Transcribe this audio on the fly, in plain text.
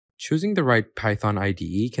Choosing the right Python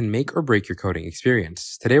IDE can make or break your coding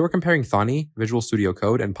experience. Today we're comparing Thonny, Visual Studio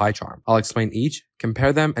Code, and Pycharm. I'll explain each,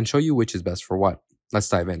 compare them, and show you which is best for what. Let's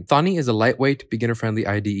dive in. Thonny is a lightweight, beginner-friendly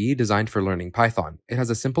IDE designed for learning Python. It has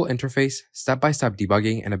a simple interface, step-by-step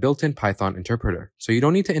debugging, and a built-in Python interpreter, so you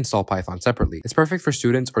don't need to install Python separately. It's perfect for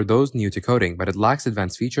students or those new to coding, but it lacks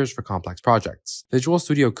advanced features for complex projects. Visual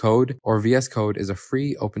Studio Code, or VS Code, is a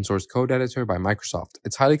free, open-source code editor by Microsoft.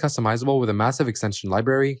 It's highly customizable with a massive extension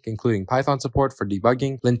library, including Python support for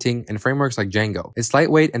debugging, linting, and frameworks like Django. It's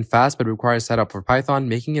lightweight and fast, but requires setup for Python,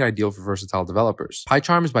 making it ideal for versatile developers.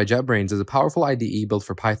 Pycharm by JetBrains is a powerful IDE built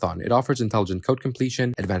for Python. It offers intelligent code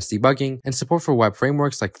completion, advanced debugging, and support for web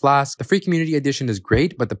frameworks like Flask. The free community edition is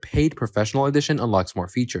great, but the paid professional edition unlocks more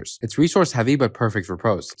features. It's resource heavy, but perfect for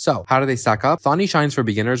pros. So, how do they stack up? Thonny shines for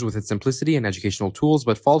beginners with its simplicity and educational tools,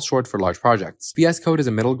 but falls short for large projects. VS Code is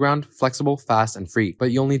a middle ground, flexible, fast, and free,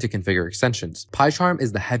 but you'll need to configure extensions. Pycharm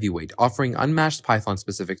is the heavyweight, offering unmatched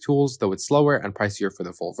Python-specific tools, though it's slower and pricier for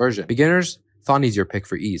the full version. Beginners, Thonny's your pick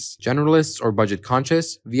for ease. Generalists or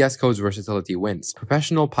budget-conscious, VS Code's versatility wins.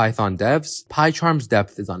 Professional Python devs, Pycharm's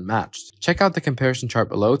depth is unmatched. Check out the comparison chart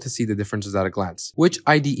below to see the differences at a glance. Which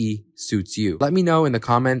IDE suits you? Let me know in the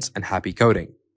comments, and happy coding!